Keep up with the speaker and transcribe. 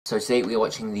So today we're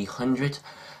watching the 100.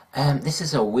 This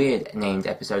is a weird named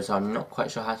episode, so I'm not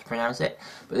quite sure how to pronounce it.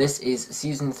 But this is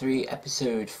season 3,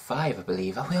 episode 5, I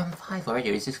believe. Are we on 5 already,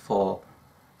 or is this 4?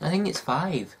 I think it's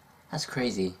 5. That's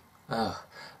crazy. Ugh.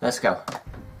 Let's go.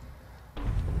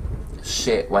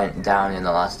 Shit went down in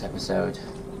the last episode,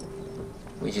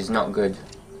 which is not good.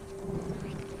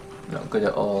 Not good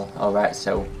at all. Alright,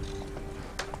 so...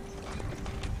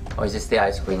 Oh, is this the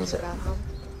Ice Queen, is it?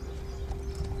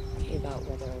 About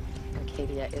whether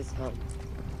Arcadia is home.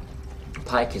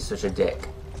 Pike is such a dick.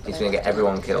 He's gonna get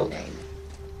everyone killed.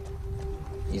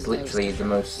 He's literally the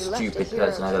most stupid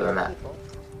person I've ever met.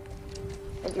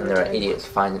 And there are idiots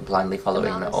blindly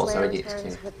following him, also idiots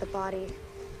too. With the body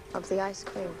of the Ice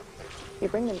Queen, you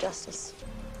bring them justice.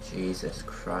 Jesus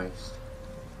Christ.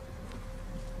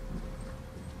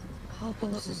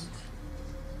 This is...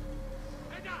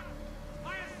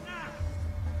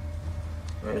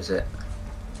 Where is it?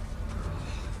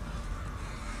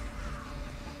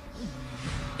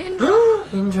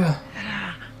 Indra!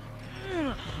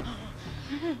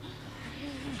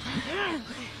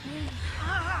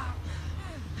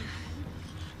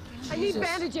 I need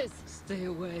bandages! Stay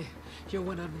away. You're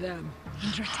one of them.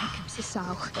 Indra, take him to Sao.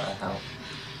 What the hell?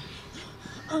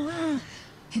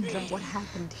 Indra, what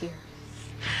happened here?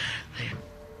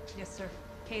 Yes, sir.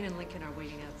 Kane and Lincoln are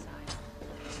waiting outside.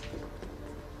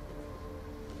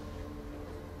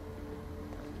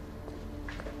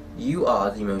 You are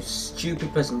the most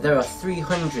stupid person. There are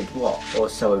 300 what or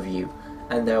so of you,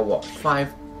 and there are what,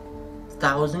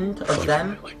 5,000 of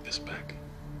them? I like this back.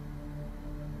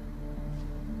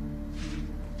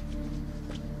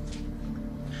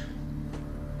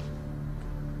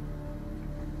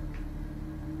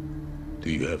 Do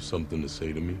you have something to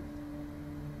say to me?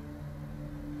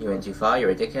 You went too far.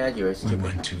 You're a dickhead. You're a We stupid.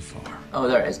 went too far. Oh,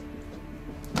 there it is.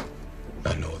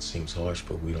 I know it seems harsh,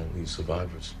 but we don't leave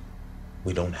survivors.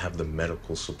 We don't have the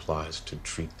medical supplies to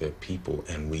treat their people,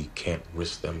 and we can't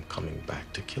risk them coming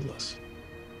back to kill us.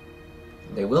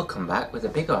 They will come back with a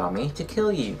big army to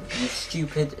kill you, you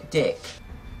stupid dick.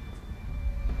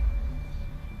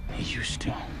 He used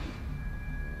to.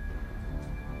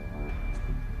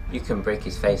 You can break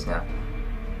his face now.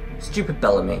 Stupid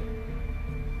Bellamy.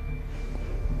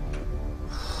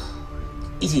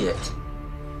 Idiot.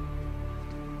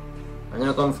 I've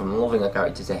never gone from loving a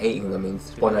character to hating them in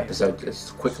one episode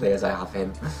as quickly as I have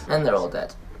him. And they're all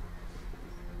dead.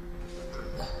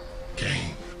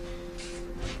 Kane.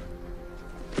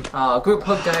 Ah, group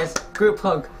hug, guys. Group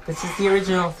hug. This is the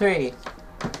original 3.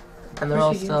 And they're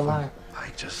all still alive.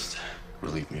 Pike just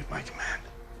relieved me of my command.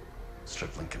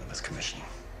 Stripped Lincoln of his commission.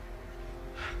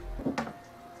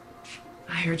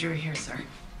 I heard you were here, sir.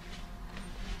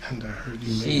 And I heard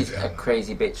you made She's it a out.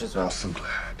 crazy bitch as well. I'm so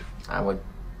glad. I would...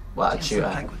 Well, I'd shoot her.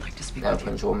 Pike would like to speak Never with you.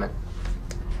 punch a woman.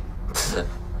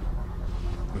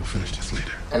 We'll finish this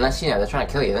later. Unless, you know, they're trying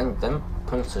to kill you, then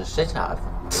punch the shit out of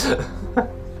them.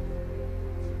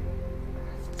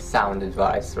 Sound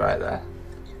advice right there.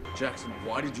 Jackson,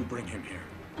 why did you bring him here?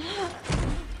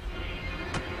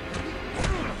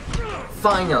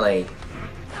 Finally!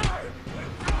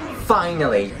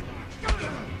 Finally!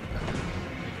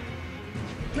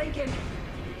 Lincoln!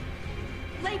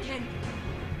 Lincoln!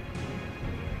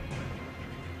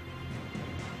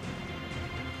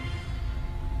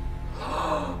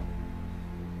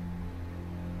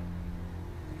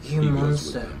 You He goes with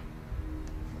monster. them.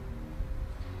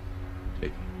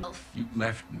 You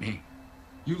left me.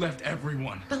 You left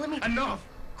everyone. But let me... Enough!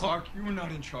 Clark, you were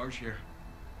not in charge here.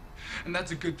 And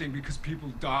that's a good thing because people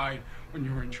died when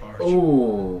you were in charge.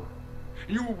 Ooh.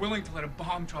 And you were willing to let a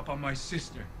bomb drop on my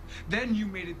sister. Then you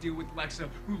made a deal with Lexa,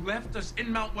 who left us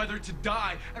in Mount Weather to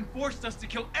die and forced us to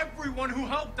kill everyone who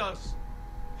helped us.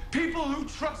 People who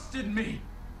trusted me.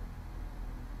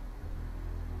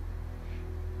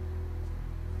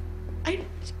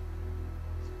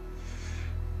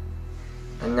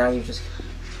 And now you just...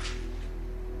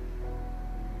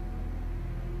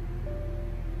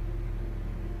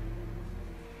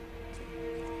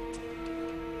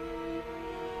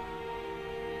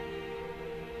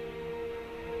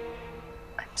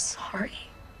 I'm sorry.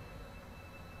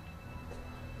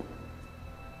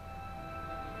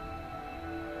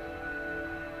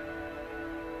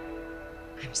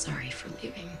 I'm sorry for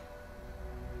leaving.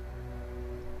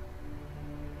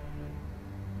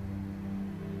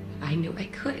 I knew I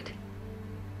could.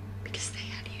 Because they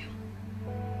had you.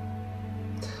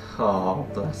 Oh,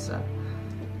 bless her.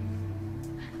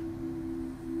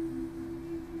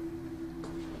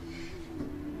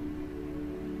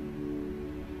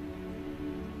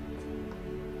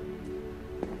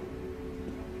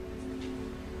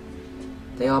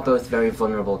 They are both very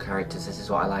vulnerable characters. This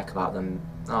is what I like about them.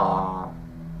 Aww.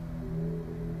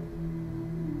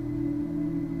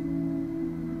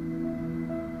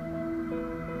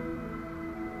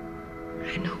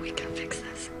 I know we can fix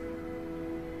this.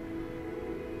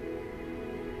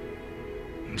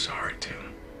 I'm sorry, too.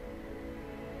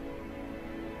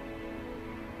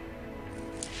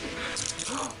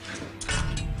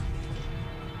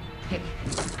 Hey.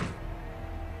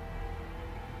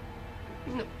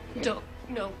 No, don't,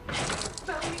 no.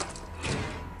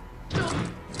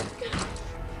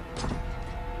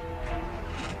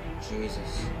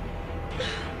 Jesus.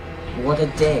 What a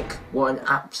dick. What an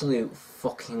absolute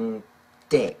fucking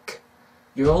dick.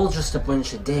 You're all just a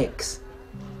bunch of dicks.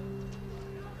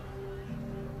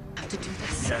 I have to do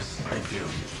this. Yes, I do.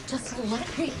 Just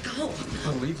let me go.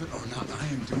 Believe it or not, I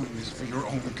am doing this for your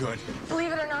own good.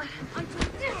 Believe it or not, I'm...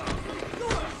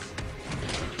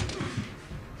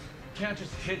 Can't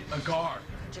just hit a guard.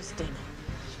 Just did.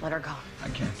 Let her go. I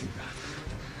can't do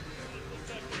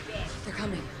that. They're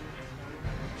coming.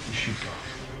 You should go.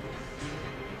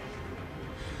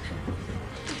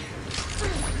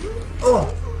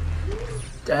 Oh!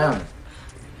 Damn.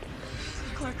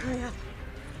 Clark, hurry up.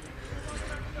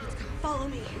 Follow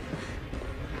me.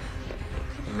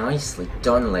 Nicely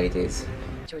done, ladies.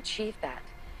 To achieve that,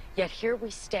 yet here we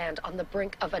stand on the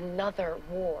brink of another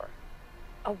war.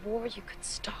 A war you could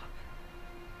stop.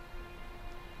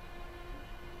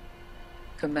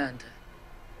 Commander,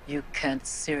 you can't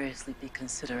seriously be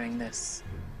considering this.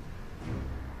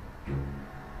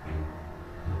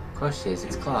 Of course she is,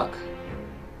 it's Clark.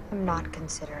 I'm not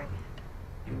considering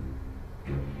it.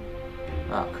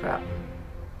 Oh, crap.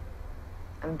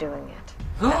 I'm doing it.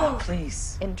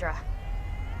 Please. Indra.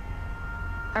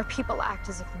 Our people act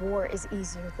as if war is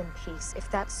easier than peace.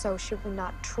 If that's so, should we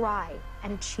not try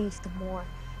and achieve the more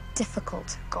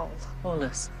difficult goal?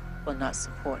 Hollis will not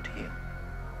support you.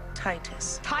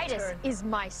 Titus. Titus is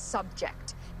my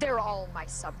subject. They're all my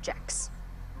subjects.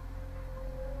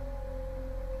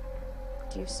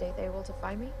 Do you say they will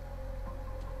defy me?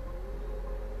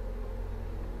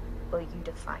 Will you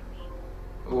defy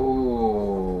me?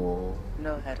 Ooh.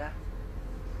 No, Hedda.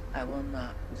 I will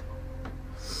not.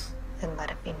 Then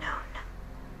let it be known.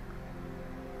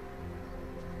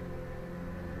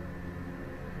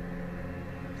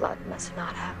 Blood must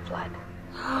not have blood.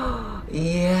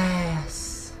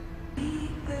 Yes.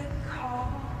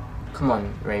 Come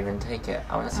on, Raven, take it.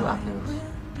 I want to see what happens.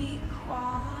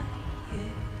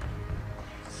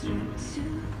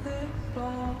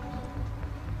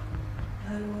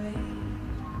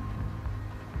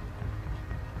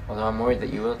 Although I'm worried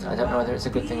that you will. I don't know whether it's a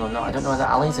good thing or not. I don't know whether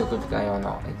Ali's a good guy or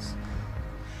not. It's.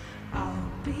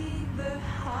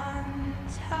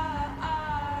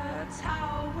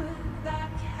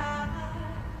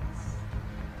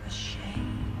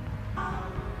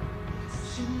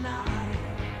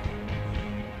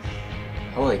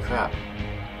 Holy crap.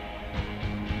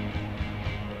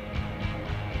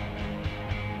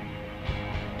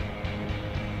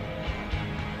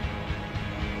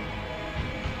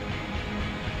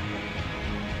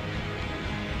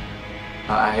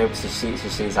 I hope she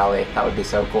sees Ali. That would be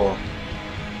so cool.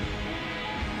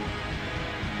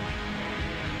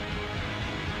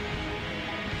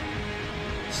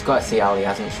 She's got to see Ali,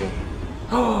 hasn't she?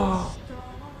 Oh!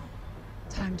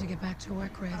 Time to get back to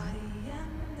work, Raven.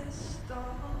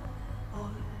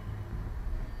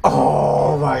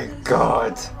 Oh my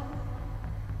god!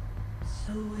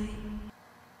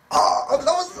 Oh, that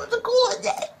was such a cool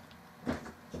ending!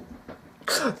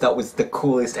 That was the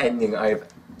coolest ending I've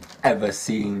ever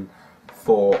seen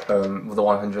for the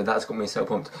 100. That's got me so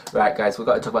pumped. Right, guys, we've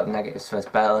got to talk about the negatives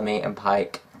first. Bellamy and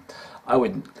Pike. I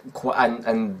would,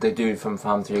 and the dude from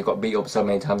Farm 3 got beat up so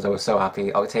many times. I was so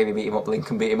happy. Octavia beat him up,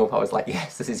 Lincoln beat him up. I was like,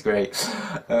 yes, this is great.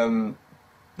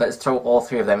 Let's throw all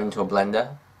three of them into a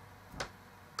blender.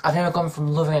 I've never gone from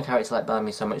loving a character like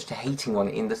Bellamy so much to hating one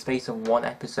in the space of one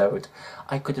episode.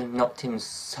 I could have knocked him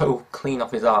so clean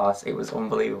off his arse. It was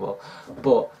unbelievable.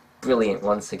 But brilliant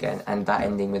once again. And that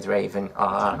ending with Raven.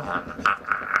 I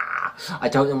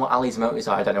don't know what Ali's motives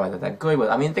are. I don't know whether they're good.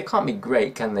 I mean, they can't be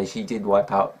great, can they? She did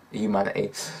wipe out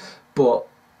humanity. But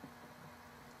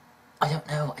I don't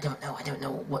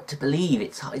know what to believe.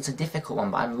 It's a difficult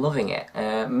one, but I'm loving it.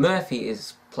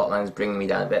 Murphy's plotline's bringing me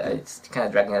down a bit. It's kind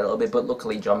of dragging a little bit, but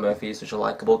luckily John Murphy is such a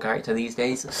likeable character these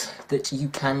days that you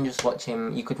can just watch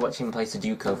him. You could watch him play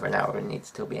Sudoku for an hour and it'd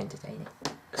still be entertaining.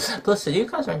 Plus,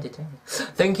 Sudokus are entertaining.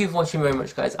 Thank you for watching very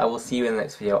much, guys. I will see you in the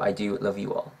next video. I do love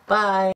you all. Bye!